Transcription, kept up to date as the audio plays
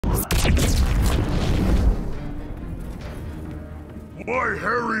Why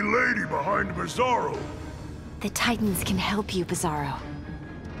hairy lady behind Bizarro? The Titans can help you, Bizarro.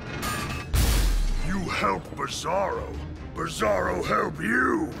 You help Bizarro? Bizarro help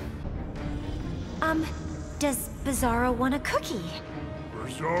you? Does Bizarro want a cookie?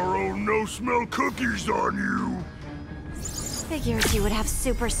 Bizarro no smell cookies on you. Figures you would have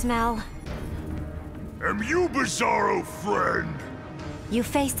super smell. Am you Bizarro friend? You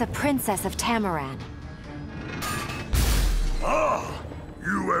face a princess of Tamaran. Ah,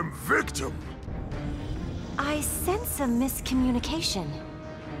 you am victim. I sense a miscommunication.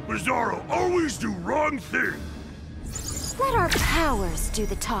 Bizarro always do wrong thing. Let our powers do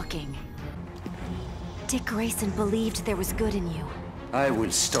the talking. Dick Grayson believed there was good in you. I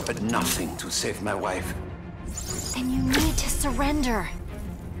will stop at nothing to save my wife. Then you need to surrender.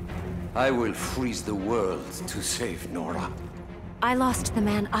 I will freeze the world to save Nora. I lost the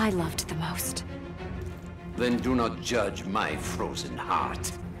man I loved the most. Then do not judge my frozen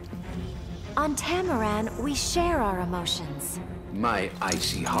heart. On Tamaran, we share our emotions. My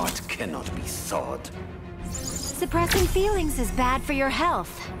icy heart cannot be thawed. Suppressing feelings is bad for your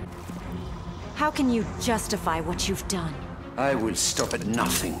health. How can you justify what you've done? I will stop at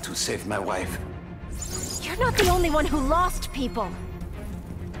nothing to save my wife. You're not the only one who lost people.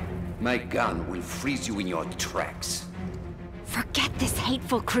 My gun will freeze you in your tracks. Forget this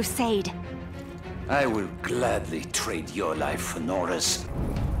hateful crusade. I will gladly trade your life for Nora's.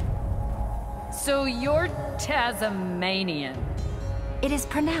 So you're Tasmanian. It is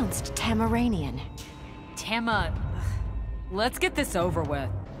pronounced Tamaranian. Tama... Let's get this over with.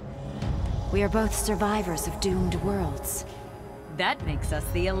 We are both survivors of doomed worlds. That makes us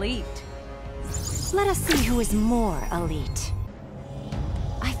the elite. Let us see who is more elite.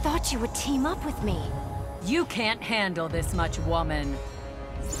 I thought you would team up with me. You can't handle this much, woman.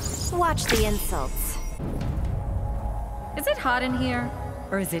 Watch the insults. Is it hot in here?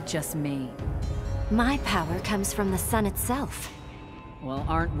 Or is it just me? My power comes from the sun itself. Well,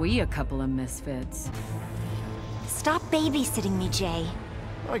 aren't we a couple of misfits? Stop babysitting me, Jay.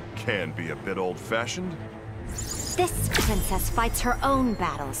 I can be a bit old-fashioned. This princess fights her own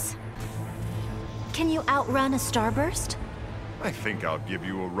battles. Can you outrun a starburst? I think I'll give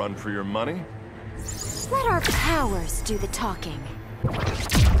you a run for your money. Let our powers do the talking.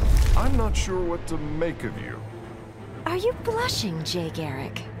 I'm not sure what to make of you. Are you blushing, Jay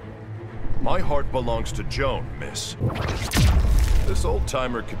Garrick? My heart belongs to Joan, miss. This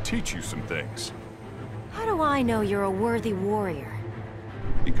old-timer could teach you some things. How do I know you're a worthy warrior?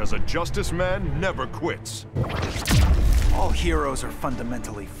 Because a justice man never quits. All heroes are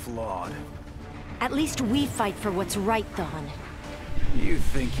fundamentally flawed. At least we fight for what's right, Thawne. You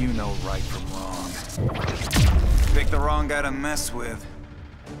think you know right from wrong. Pick the wrong guy to mess with.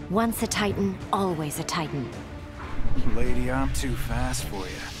 Once a Titan, always a Titan. Lady, I'm too fast for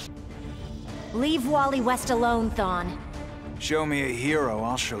you. Leave Wally West alone, Thawne. Show me a hero,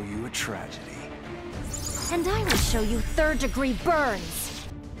 I'll show you a tragedy. And I will show you third-degree burns.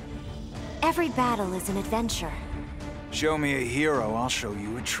 Every battle is an adventure. Show me a hero, I'll show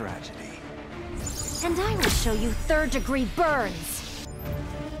you a tragedy. And I will show you third-degree burns.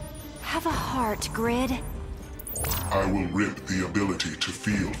 Have a heart, Grid. I will rip the ability to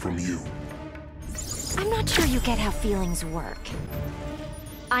feel from you. I'm not sure you get how feelings work.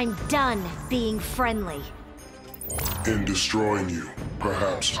 I'm done being friendly. In destroying you,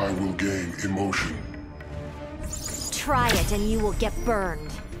 perhaps I will gain emotion. Try it and you will get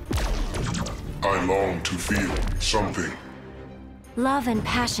burned. I long to feel something. Love and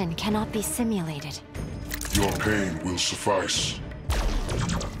passion cannot be simulated. Your pain will suffice.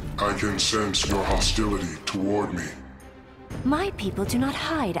 I can sense your hostility toward me. My people do not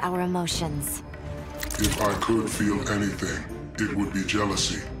hide our emotions. If I could feel anything, it would be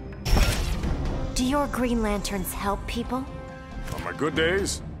jealousy. Do your Green Lanterns help people? On my good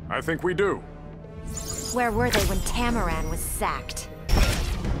days, I think we do. Where were they when Tamaran was sacked?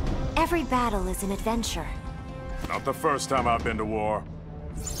 Every battle is an adventure. Not the first time I've been to war.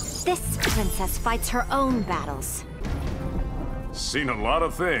 This princess fights her own battles. Seen a lot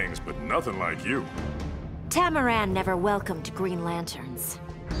of things, but nothing like you. Tamaran never welcomed Green Lanterns.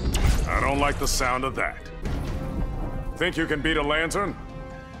 I don't like the sound of that. Think you can beat a lantern?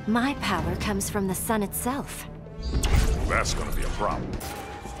 My power comes from the sun itself. That's gonna be a problem.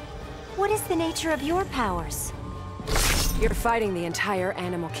 What is the nature of your powers? You're fighting the entire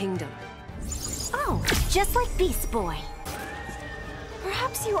animal kingdom. Oh, just like Beast Boy.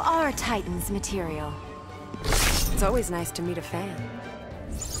 Perhaps you are Titan's material. It's always nice to meet a fan.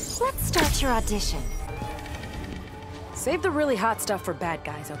 Let's start your audition. Save the really hot stuff for bad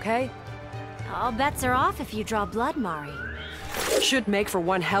guys, okay? All bets are off if you draw blood, Mari. Should make for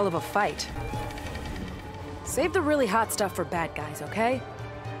one hell of a fight. Save the really hot stuff for bad guys, okay?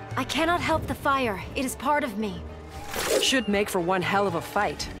 I cannot help the fire. It is part of me. Should make for one hell of a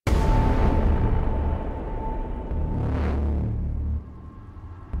fight.